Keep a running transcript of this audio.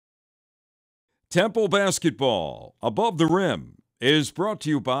Temple Basketball, Above the Rim, is brought to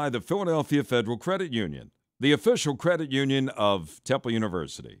you by the Philadelphia Federal Credit Union, the official credit union of Temple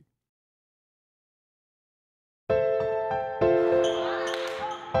University.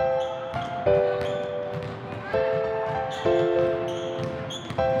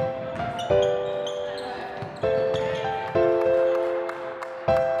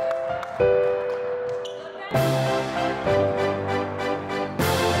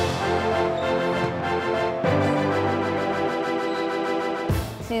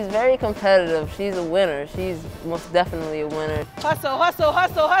 She's very competitive. She's a winner. She's most definitely a winner. Hustle, hustle,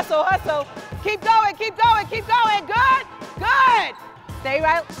 hustle, hustle, hustle. Keep going, keep going, keep going. Good, good. Stay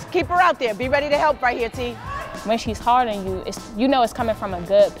right, keep her out there. Be ready to help right here, T. When she's hard on you, you know it's coming from a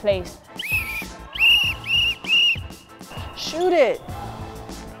good place. Shoot it.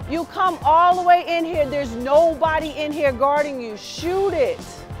 You come all the way in here. There's nobody in here guarding you. Shoot it.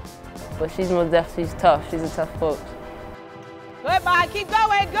 But she's most definitely tough. She's a tough coach. Good, Mai. Keep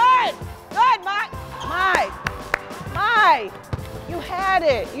going. Good. Good, Mai. Mai. You had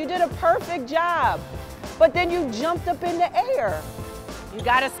it. You did a perfect job. But then you jumped up in the air. You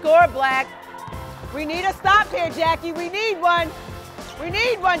got to score, Black. We need a stop here, Jackie. We need one. We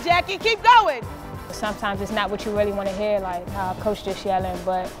need one, Jackie. Keep going. Sometimes it's not what you really want to hear, like how Coach just yelling,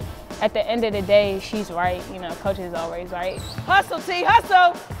 but at the end of the day, she's right. You know, Coach is always right. Hustle, T.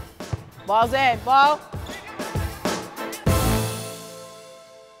 Hustle. Ball's in. Ball.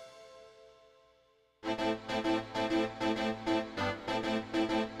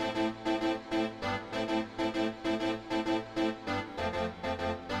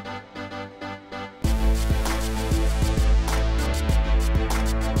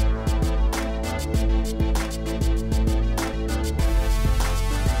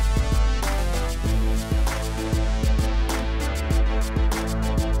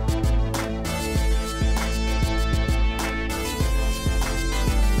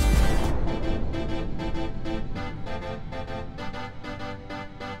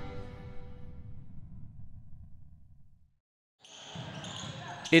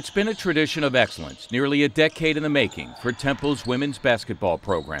 It's been a tradition of excellence, nearly a decade in the making, for Temple's women's basketball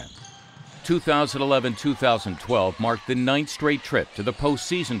program. 2011-2012 marked the 9th straight trip to the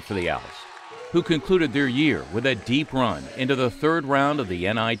postseason for the Owls, who concluded their year with a deep run into the 3rd round of the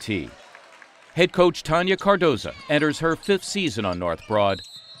NIT. Head coach Tonya Cardoza enters her 5th season on North Broad,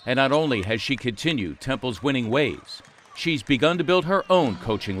 and not only has she continued Temple's winning ways, she's begun to build her own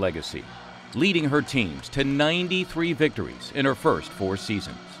coaching legacy, leading her teams to 93 victories in her first 4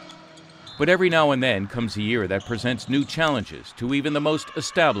 seasons. But every now and then comes a year that presents new challenges to even the most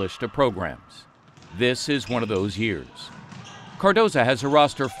established of programs. This is one of those years. Cardoza has a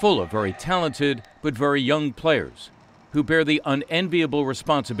roster full of very talented but very young players who bear the unenviable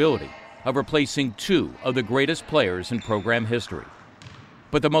responsibility of replacing 2 of the greatest players in program history.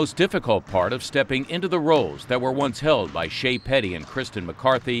 But the most difficult part of stepping into the roles that were once held by Shea Petty and Kristen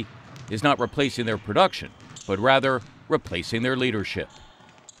McCarthy is not replacing their production, but rather replacing their leadership.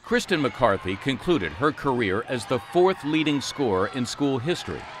 Kristen McCarthy concluded her career as the 4th leading scorer in school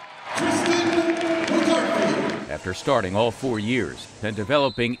history. After starting all 4 years and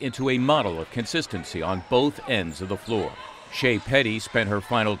developing into a model of consistency on both ends of the floor. Shea Petty spent her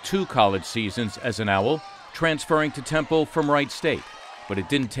final 2 college seasons as an Owl, transferring to Temple from Wright State. But it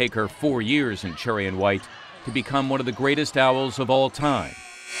didn't take her 4 years in cherry and white to become one of the greatest Owls of all time.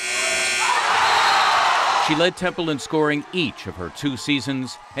 She led Temple in scoring each of her 2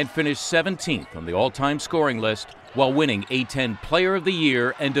 seasons and finished 17th on the all-time scoring list while winning A10 Player of the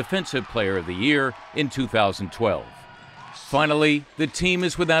Year and Defensive Player of the Year in 2012. Finally, the team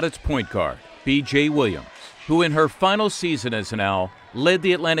is without its point guard, B.J. Williams, who in her final season as an Owl led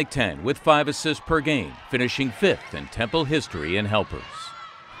the Atlantic 10 with 5 assists per game, finishing 5th in Temple history in helpers.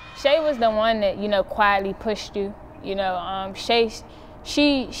 Shea was the one that, quietly pushed you. Shea,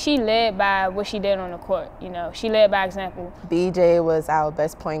 she led by what she did on the court. She led by example. BJ was our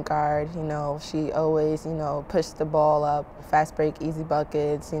best point guard. She always, pushed the ball up, fast break, easy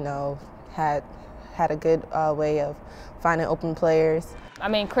buckets. Had a good way of finding open players. I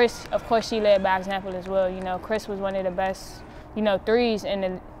mean, Chris, of course, she led by example as well. Chris was one of the best, threes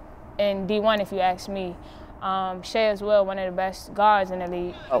in D1, if you ask me. Shea as well, one of the best guards in the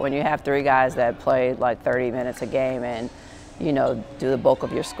league. When you have 3 guys that play like 30 minutes a game and do the bulk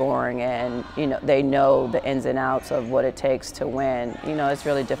of your scoring and, they know the ins and outs of what it takes to win. It's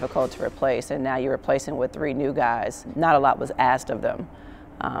really difficult to replace, and now you're replacing with 3 new guys. Not a lot was asked of them.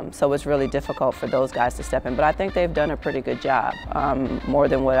 So it's really difficult for those guys to step in, but I think they've done a pretty good job, more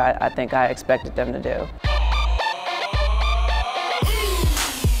than what I think I expected them to do.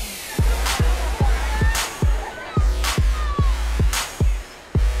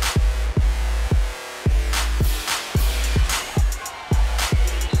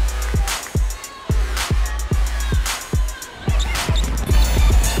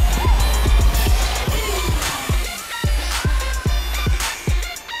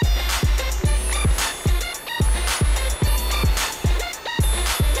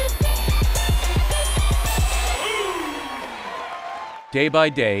 Day by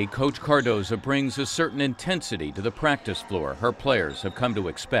day, Coach Cardoza brings a certain intensity to the practice floor her players have come to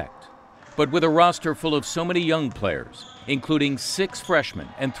expect. But with a roster full of so many young players, including 6 freshmen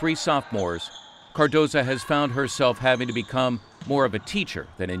and 3 sophomores, Cardoza has found herself having to become more of a teacher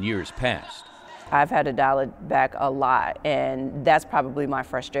than in years past. I've had to dial it back a lot, and that's probably my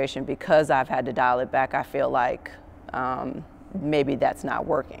frustration. Because I've had to dial it back, I feel like maybe that's not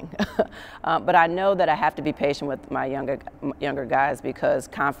working. But I know that I have to be patient with my younger guys because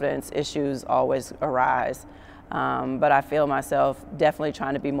confidence issues always arise. But I feel myself definitely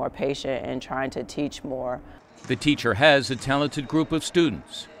trying to be more patient and trying to teach more. The teacher has a talented group of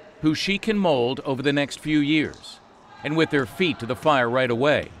students who she can mold over the next few years. And with their feet to the fire right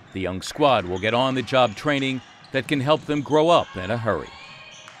away, the young squad will get on-the-job training that can help them grow up in a hurry.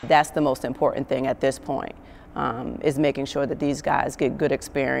 That's the most important thing at this point, is making sure that these guys get good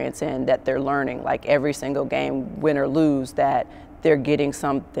experience and that they're learning, like every single game, win or lose, that they're getting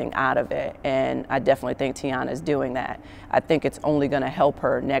something out of it. And I definitely think Tiana is doing that. I think it's only going to help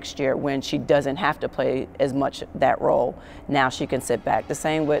her next year when she doesn't have to play as much that role. Now she can sit back. The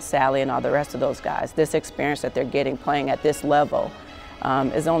same with Sally and all the rest of those guys. This experience that they're getting playing at this level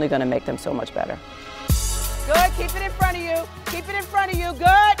is only going to make them so much better. Good, keep it in front of you. Keep it in front of you,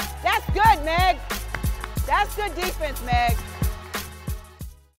 good. That's good, Meg. That's good defense, Meg.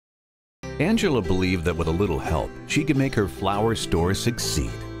 Angela believed that with a little help, she could make her flower store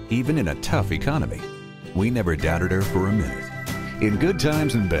succeed, even in a tough economy. We never doubted her for a minute. In good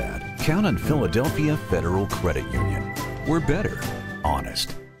times and bad, count on Philadelphia Federal Credit Union. We're better,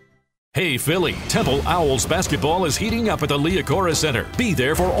 honest. Hey Philly, Temple Owls basketball is heating up at the Liacouras Center. Be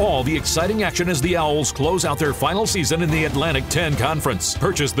there for all the exciting action as the Owls close out their final season in the Atlantic 10 Conference.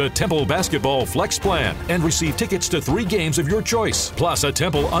 Purchase the Temple Basketball Flex Plan and receive tickets to 3 games of your choice, plus a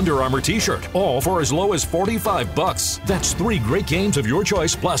Temple Under Armour t-shirt, all for as low as $45. That's 3 great games of your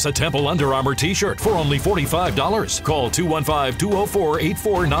choice, plus a Temple Under Armour t-shirt for only $45. Call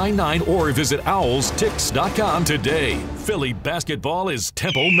 215-204-8499 or visit owlstix.com today. Philly basketball is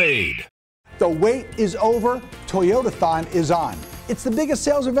Temple made. The wait is over. Toyotathon is on. It's the biggest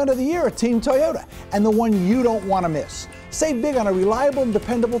sales event of the year at Team Toyota, and the one you don't want to miss. Save big on a reliable and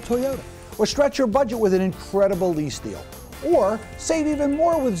dependable Toyota, or stretch your budget with an incredible lease deal, or save even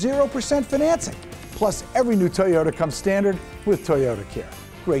more with 0% financing. Plus, every new Toyota comes standard with Toyota Care.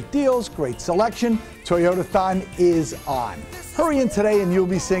 Great deals, great selection. Toyotathon is on. Hurry in today and you'll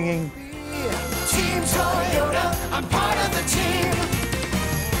be singing Team Toyota, I'm part of the team.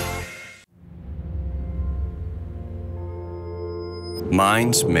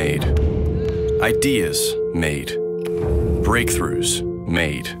 Minds made. Ideas made. Breakthroughs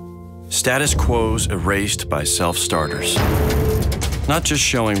made. Status quos erased by self-starters. Not just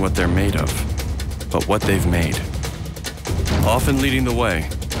showing what they're made of, but what they've made. Often leading the way.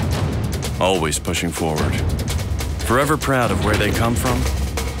 Always pushing forward. Forever proud of where they come from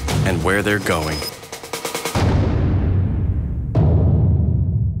and where they're going.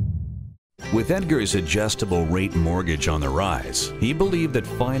 With Edgar's adjustable rate mortgage on the rise, he believed that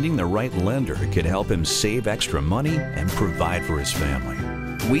finding the right lender could help him save extra money and provide for his family.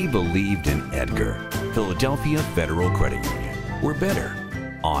 We believed in Edgar. Philadelphia Federal Credit Union. We're better,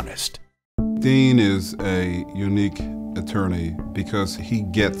 honest. Dean is a unique attorney because he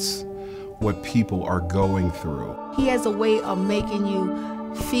gets what people are going through. He has a way of making you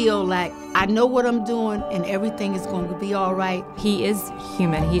feel like I know what I'm doing and everything is going to be all right. He is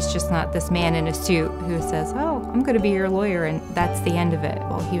human. He's just not this man in a suit who says, oh, I'm going to be your lawyer, and that's the end of it.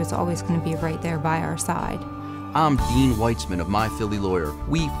 Well, he was always going to be right there by our side. I'm Dean Weitzman of My Philly Lawyer.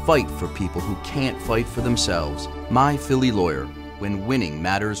 We fight for people who can't fight for themselves. My Philly Lawyer, when winning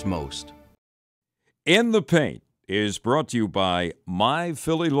matters most. In the Paint is brought to you by My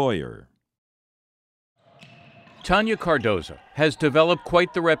Philly Lawyer. Tonya Cardoza has developed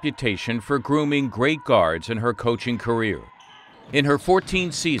quite the reputation for grooming great guards in her coaching career. In her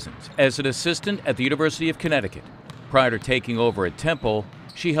 14 seasons as an assistant at the University of Connecticut, prior to taking over at Temple,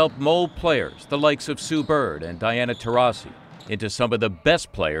 she helped mold players, the likes of Sue Bird and Diana Taurasi, into some of the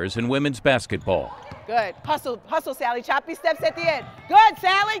best players in women's basketball. Good. Hustle, hustle, Sally. Choppy steps at the end. Good,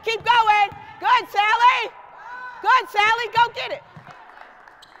 Sally. Keep going. Good, Sally. Good, Sally. Go get it.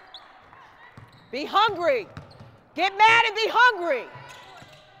 Be hungry. Get mad and be hungry.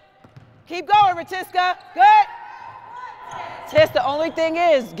 Keep going, Ratiska. Good. Tis, the only thing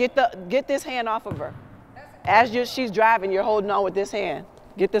is, get this hand off of her. As she's driving, you're holding on with this hand.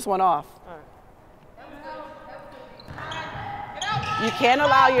 Get this one off. You can't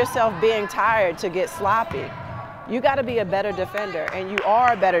allow yourself being tired to get sloppy. You got to be a better defender, and you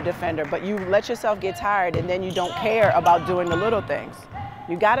are a better defender, but you let yourself get tired and then you don't care about doing the little things.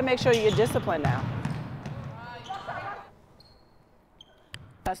 You got to make sure you're disciplined now.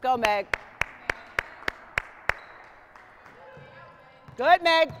 Let's go, Meg. Good,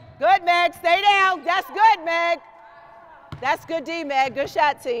 Meg. Good, Meg. Stay down. That's good, Meg. That's good, D, Meg. Good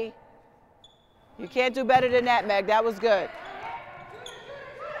shot, T. You can't do better than that, Meg. That was good.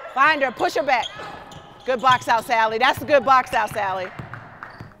 Find her. Push her back. Good box out, Sally. That's a good box out, Sally.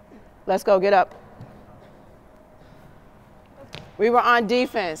 Let's go. Get up. We were on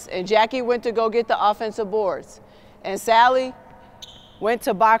defense, and Jackie went to go get the offensive boards. And Sally went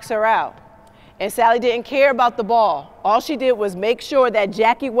to box her out. And Sally didn't care about the ball. All she did was make sure that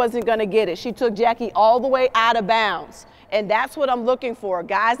Jackie wasn't going to get it. She took Jackie all the way out of bounds. And that's what I'm looking for,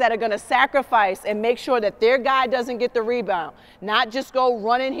 guys that are going to sacrifice and make sure that their guy doesn't get the rebound, not just go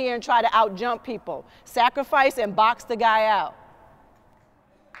run in here and try to out-jump people. Sacrifice and box the guy out.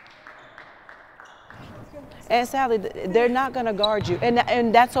 And Sally, they're not going to guard you,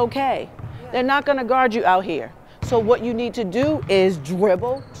 and that's okay. They're not going to guard you out here. So what you need to do is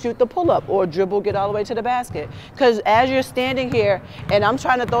dribble, shoot the pull-up, or dribble, get all the way to the basket. Because as you're standing here, and I'm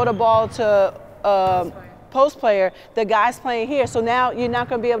trying to throw the ball to post player, the guy's playing here, so now you're not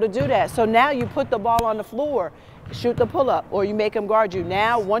going to be able to do that. So now you put the ball on the floor, shoot the pull-up, or you make them guard you.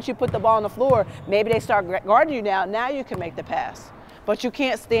 Now, once you put the ball on the floor, maybe they start guarding you now you can make the pass. But you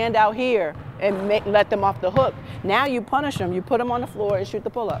can't stand out here and let them off the hook. Now you punish them. You put them on the floor and shoot the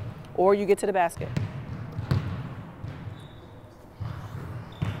pull-up, or you get to the basket.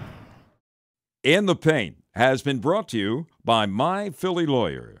 In the Paint has been brought to you by My Philly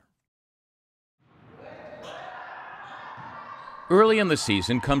Lawyer. Early in the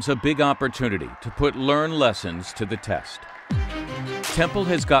season comes a big opportunity to put learned lessons to the test. Temple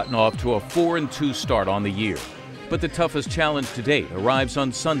has gotten off to a 4-2 start on the year, but the toughest challenge to date arrives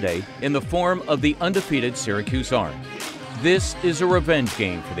on Sunday in the form of the undefeated Syracuse Orange. This is a revenge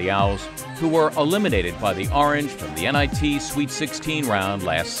game for the Owls, who were eliminated by the Orange from the NIT Sweet 16 round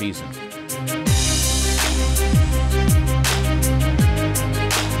last season.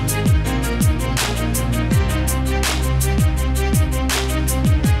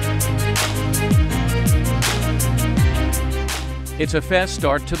 It's a fast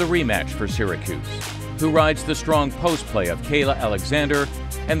start to the rematch for Syracuse, who rides the strong post play of Kayla Alexander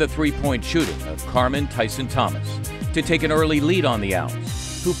and the three-point shooting of Carmen Tyson-Thomas to take an early lead on the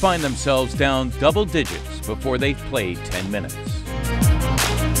Owls, who find themselves down double digits before they've played 10 minutes.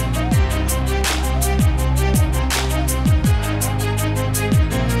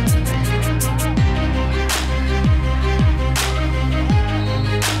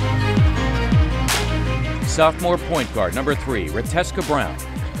 Sophomore point guard number 3, Rateska Brown,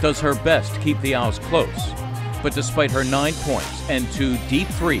 does her best to keep the Owls close. But despite her 9 points and 2 deep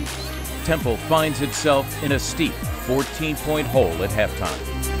threes, Temple finds itself in a steep 14-point hole at halftime.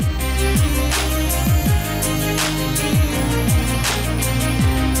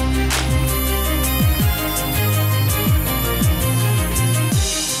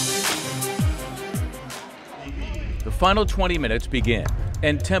 The final 20 minutes begin,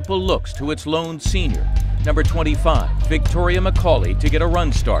 and Temple looks to its lone senior, number 25, Victoria McCauley, to get a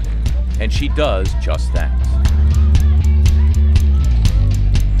run started, and she does just that.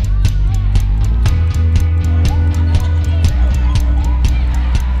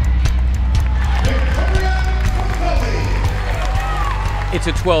 It's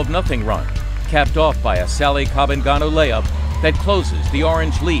a 12-0 run, capped off by a Sally Cabangano layup that closes the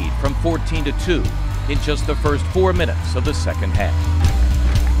Orange lead from 14-2 in just the first 4 minutes of the second half.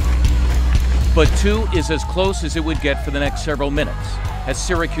 But 2 is as close as it would get for the next several minutes, as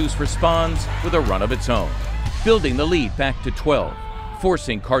Syracuse responds with a run of its own, building the lead back to 12,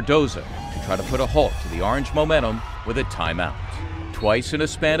 forcing Cardoza to try to put a halt to the Orange momentum with a timeout. Twice in a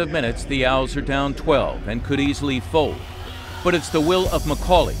span of minutes, the Owls are down 12 and could easily fold. But it's the will of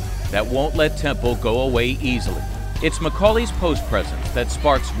McCauley that won't let Temple go away easily. It's McCauley's post presence that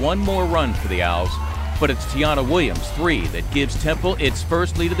sparks one more run for the Owls, but it's Tiana Williams' 3 that gives Temple its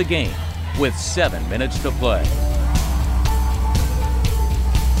first lead of the game, with 7 minutes to play.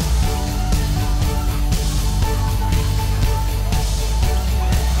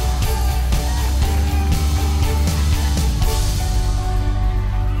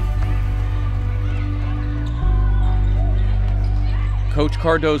 Coach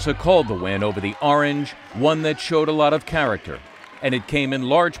Cardoza called the win over the Orange one that showed a lot of character, and it came in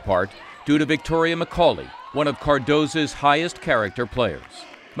large part due to Victoria McCauley, one of Cardoza's highest character players.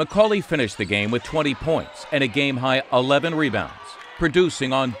 McCauley finished the game with 20 points and a game-high 11 rebounds,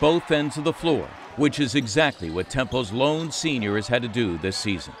 producing on both ends of the floor which is exactly what Temple's lone senior has had to do this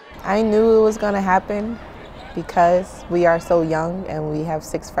season. I knew it was going to happen because we are so young and we have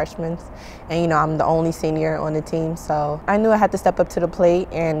 6 freshmen. And, you know, I'm the only senior on the team, so I knew I had to step up to the plate.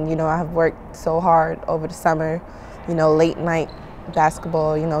 And, you know, I have worked so hard over the summer, you know, late night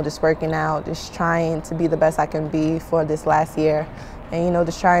basketball, you know, just working out, just trying to be the best I can be for this last year. And, you know,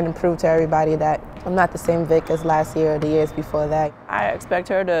 just trying to prove to everybody that I'm not the same Vic as last year or the years before that. I expect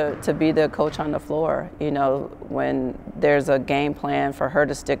her to be the coach on the floor. You know, when there's a game plan, for her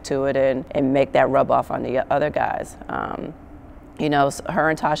to stick to it and make that rub off on the other guys. You know, her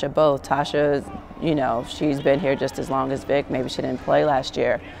and Tasha both. Tasha, you know, she's been here just as long as Vic. Maybe she didn't play last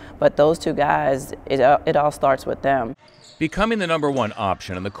year. But those 2 guys, it all starts with them. Becoming the #1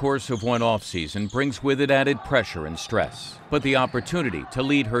 option in the course of one offseason brings with it added pressure and stress. But the opportunity to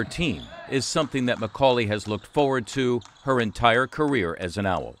lead her team is something that Macaulay has looked forward to her entire career as an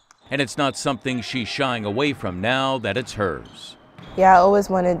Owl. And it's not something she's shying away from now that it's hers. Yeah, I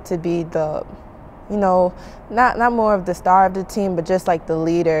always wanted to be the, you know, not more of the star of the team, but just like the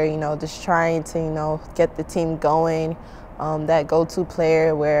leader, you know, just trying to, you know, get the team going. That go-to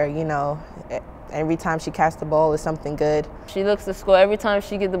player where, you know, every time she casts the ball is something good. She looks to score. Every time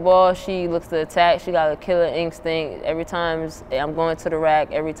she gets the ball, she looks to attack. She got a killer instinct. Every time I'm going to the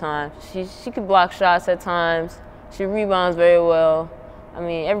rack, every time. She can block shots at times. She rebounds very well. I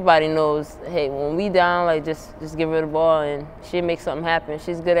mean, everybody knows, hey, when we down, like, just give her the ball and she'll make something happen.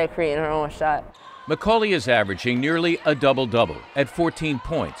 She's good at creating her own shot. Macaulay is averaging nearly a double-double at 14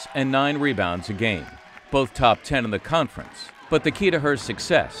 points and 9 rebounds a game, both top 10 in the conference. But the key to her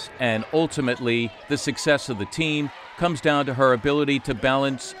success, and ultimately the success of the team, comes down to her ability to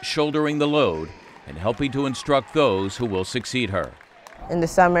balance shouldering the load and helping to instruct those who will succeed her. In the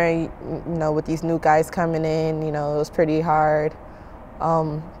summer, you know, with these new guys coming in, you know, it was pretty hard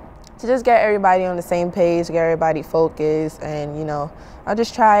to just get everybody on the same page, get everybody focused, and, you know, I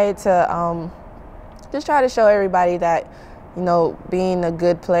just try to show everybody that, you know, being a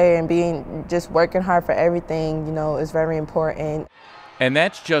good player and just working hard for everything, you know, is very important. And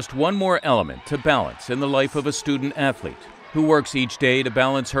that's just one more element to balance in the life of a student athlete who works each day to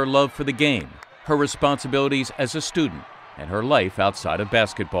balance her love for the game, her responsibilities as a student, and her life outside of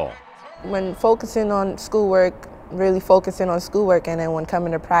basketball. When focusing on schoolwork, really focusing on schoolwork, and then when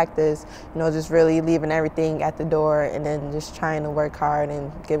coming to practice, you know, just really leaving everything at the door and then just trying to work hard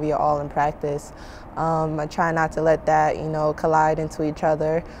and give your all in practice. I try not to let that, you know, collide into each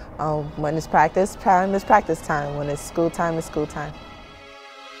other. When it's practice time, it's practice time. When it's school time, it's school time.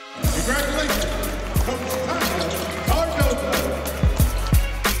 Congratulations, Coach Tonya Cardoza.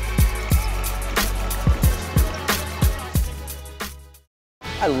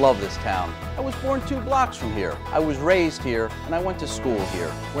 I love this town. I was born 2 blocks from here. I was raised here, and I went to school here.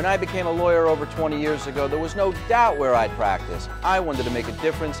 When I became a lawyer over 20 years ago, there was no doubt where I'd practice. I wanted to make a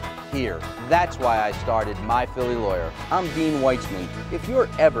difference here. That's why I started My Philly Lawyer. I'm Dean Weitzman. If you're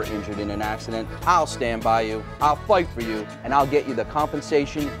ever injured in an accident, I'll stand by you, I'll fight for you, and I'll get you the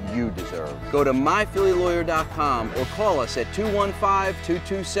compensation you deserve. Go to myphillylawyer.com or call us at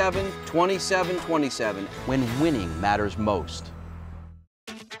 215-227-2727 when winning matters most.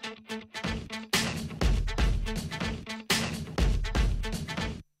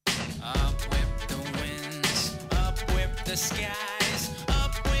 The skies,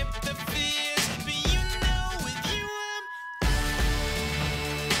 up with the fears, but you know with you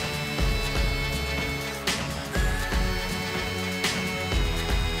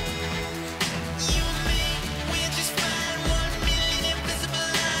you and me, we're just fine. 1 million invisible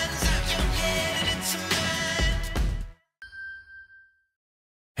lines out your head and into mine.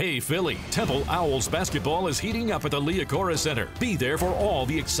 Hey Philly, Temple Owls basketball is heating up at the Liacora Center. Be there for all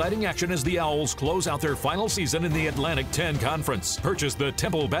the exciting action as the Owls close out their final season in the Atlantic 10 Conference. Purchase the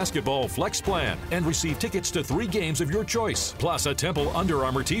Temple Basketball Flex Plan and receive tickets to 3 games of your choice, plus a Temple Under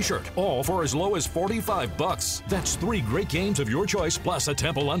Armour t-shirt, all for as low as $45. That's 3 great games of your choice, plus a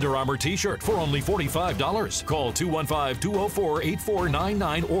Temple Under Armour t-shirt for only $45. Call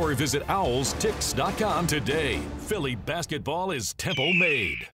 215-204-8499 or visit owlstix.com today. Philly basketball is Temple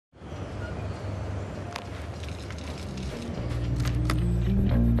made.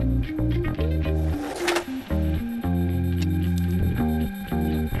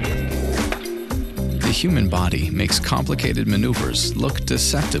 The human body makes complicated maneuvers look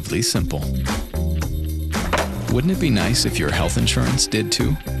deceptively simple. Wouldn't it be nice if your health insurance did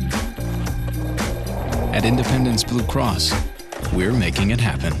too? At Independence Blue Cross, we're making it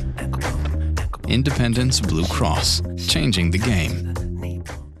happen. Independence Blue Cross, changing the game.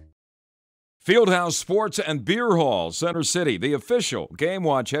 Fieldhouse Sports and Beer Hall, Center City, the official Game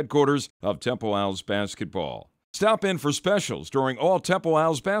Watch headquarters of Temple Owls basketball. Stop in for specials during all Temple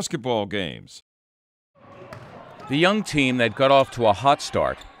Owls basketball games. The young team that got off to a hot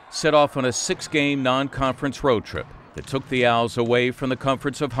start set off on a 6-game non-conference road trip that took the Owls away from the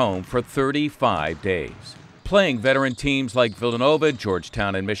comforts of home for 35 days. Playing veteran teams like Villanova,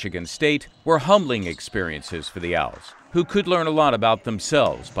 Georgetown, and Michigan State were humbling experiences for the Owls, who could learn a lot about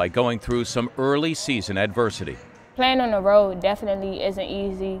themselves by going through some early season adversity. Playing on the road definitely isn't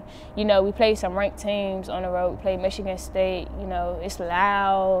easy. You know, we played some ranked teams on the road. We played Michigan State. You know, it's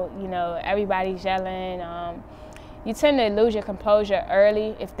loud. You know, everybody's yelling. You tend to lose your composure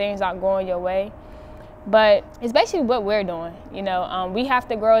early if things aren't going your way. But it's basically what we're doing. You know, we have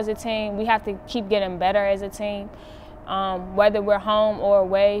to grow as a team. We have to keep getting better as a team. Whether we're home or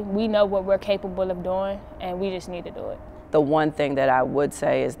away, we know what we're capable of doing, and we just need to do it. The one thing that I would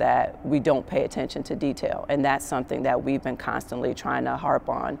say is that we don't pay attention to detail, and that's something that we've been constantly trying to harp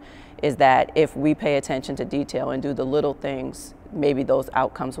on, is that if we pay attention to detail and do the little things, maybe those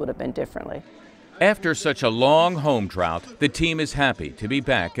outcomes would have been differently. After such a long home drought, the team is happy to be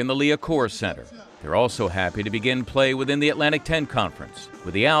back in the Liacouras Center. They're also happy to begin play within the Atlantic 10 Conference,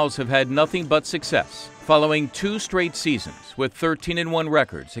 where the Owls have had nothing but success, following 2 straight seasons with 13-1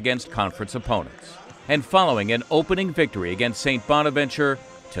 records against conference opponents. And following an opening victory against St. Bonaventure,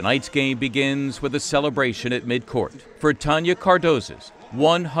 tonight's game begins with a celebration at midcourt for Tonya Cardoza's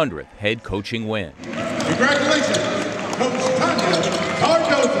 100th head coaching win. Congratulations, Coach Tonya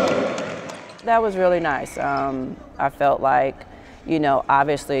Cardoza. That was really nice. I felt like, you know,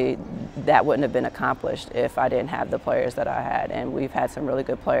 obviously that wouldn't have been accomplished if I didn't have the players that I had. And we've had some really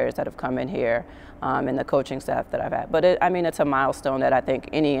good players that have come in here and the coaching staff that I've had. But it's a milestone that I think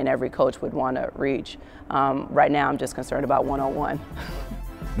any and every coach would want to reach. Right now I'm just concerned about 101.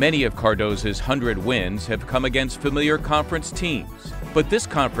 Many of Cardoza's 100 wins have come against familiar conference teams. But this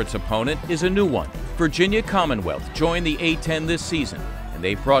conference opponent is a new one. Virginia Commonwealth joined the A-10 this season, and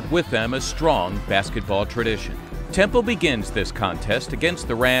they brought with them a strong basketball tradition. Temple begins this contest against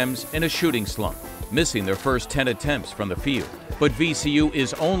the Rams in a shooting slump, missing their first 10 attempts from the field. But VCU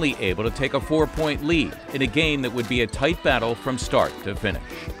is only able to take a 4-point lead in a game that would be a tight battle from start to finish.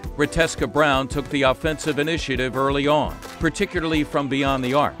 Rateska Brown took the offensive initiative early on, particularly from beyond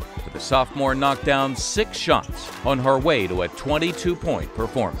the arc, with the sophomore knocked down 6 shots on her way to a 22-point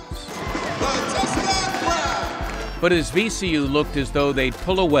performance. But as VCU looked as though they'd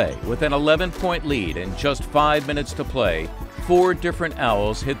pull away with an 11-point lead in just 5 minutes to play, 4 different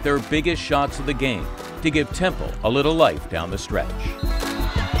Owls hit their biggest shots of the game to give Temple a little life down the stretch.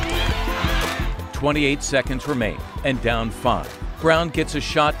 28 seconds remain and down 5. Brown gets a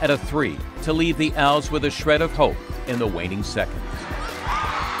shot at a 3 to leave the Owls with a shred of hope in the waning seconds.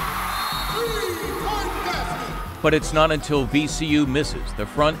 But it's not until VCU misses the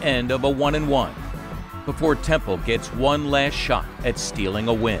front end of a 1-and-1 before Temple gets one last shot at stealing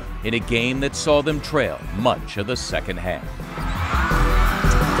a win in a game that saw them trail much of the second half.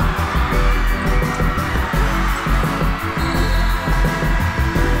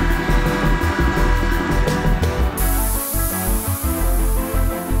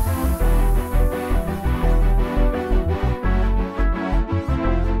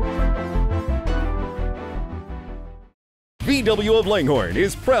 VW of Langhorne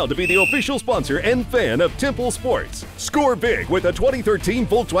is proud to be the official sponsor and fan of Temple Sports. Score big with a 2013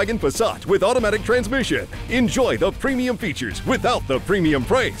 Volkswagen Passat with automatic transmission. Enjoy the premium features without the premium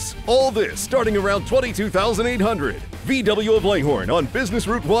price. All this starting around $22,800. VW of Langhorne on Business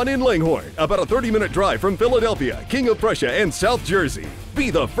Route 1 in Langhorne, about a 30-minute drive from Philadelphia, King of Prussia, and South Jersey.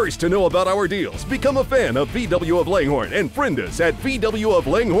 Be the first to know about our deals. Become a fan of VW of Langhorne and friend us at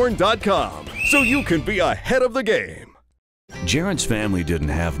VWofLanghorne.com so you can be ahead of the game. Jared's family didn't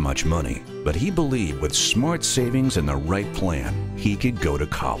have much money, but he believed with smart savings and the right plan, he could go to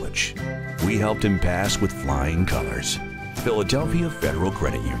college. We helped him pass with flying colors. Philadelphia Federal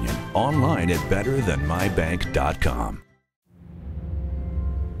Credit Union. Online at betterthanmybank.com.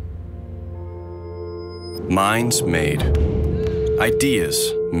 Minds made.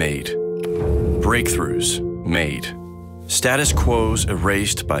 Ideas made. Breakthroughs made. Status quos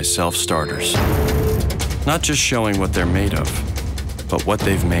erased by self-starters. Not just showing what they're made of, but what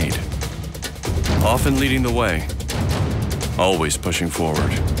they've made. Often leading the way, always pushing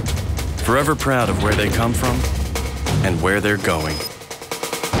forward. Forever proud of where they come from and where they're going.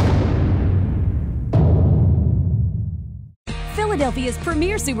 Philadelphia's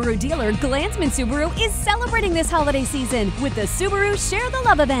premier Subaru dealer, Glansman Subaru, is celebrating this holiday season with the Subaru Share the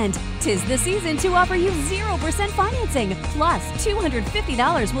Love event. 'Tis the season to offer you 0% financing, plus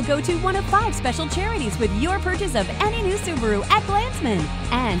 $250 will go to one of 5 special charities with your purchase of any new Subaru at Glansman.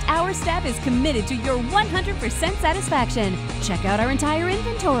 And our staff is committed to your 100% satisfaction. Check out our entire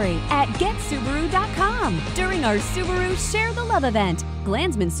inventory at getsubaru.com during our Subaru Share the Love event.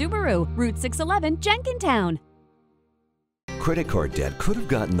 Glansman Subaru, Route 611, Jenkintown. Credit card debt could have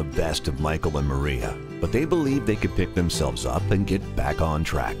gotten the best of Michael and Maria, but they believed they could pick themselves up and get back on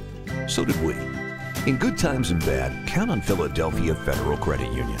track. So did we. In good times and bad, count on Philadelphia Federal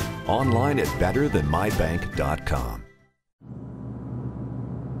Credit Union. Online at betterthanmybank.com.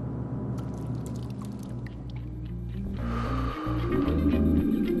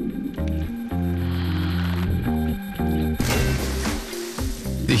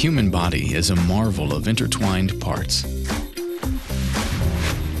 The human body is a marvel of intertwined parts.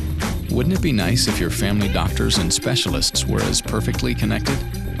 Wouldn't it be nice if your family doctors and specialists were as perfectly connected?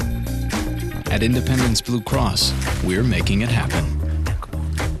 At Independence Blue Cross, we're making it happen.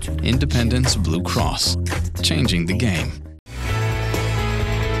 Independence Blue Cross, changing the game.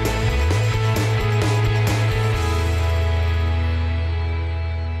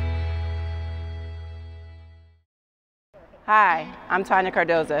 Hi, I'm Tonya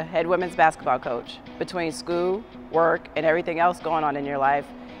Cardoza, head women's basketball coach. Between school, work, and everything else going on in your life,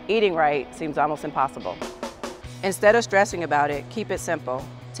 eating right seems almost impossible. Instead of stressing about it, keep it simple.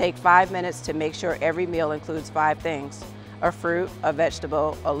 Take 5 minutes to make sure every meal includes 5 things: a fruit, a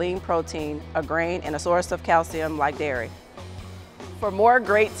vegetable, a lean protein, a grain, and a source of calcium like dairy. For more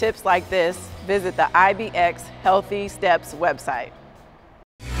great tips like this, visit the IBX Healthy Steps website.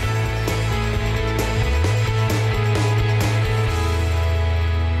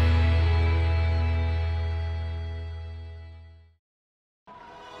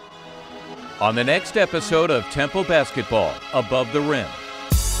 On the next episode of Temple Basketball, Above the Rim.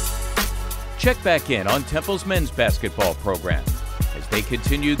 Check back in on Temple's men's basketball program as they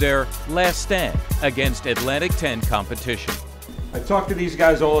continue their last stand against Atlantic 10 competition. I talk to these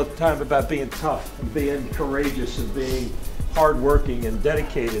guys all the time about being tough and being courageous and being hardworking and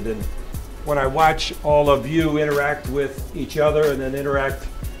dedicated. And when I watch all of you interact with each other and then interact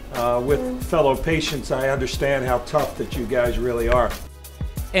with fellow patients, I understand how tough that you guys really are.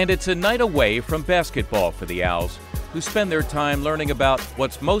 And it's a night away from basketball for the Owls, who spend their time learning about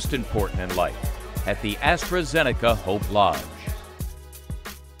what's most important in life at the AstraZeneca Hope Lodge.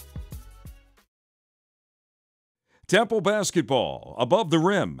 Temple Basketball Above the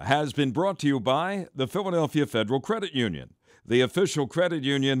Rim has been brought to you by the Philadelphia Federal Credit Union, the official credit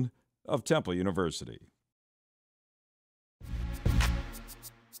union of Temple University.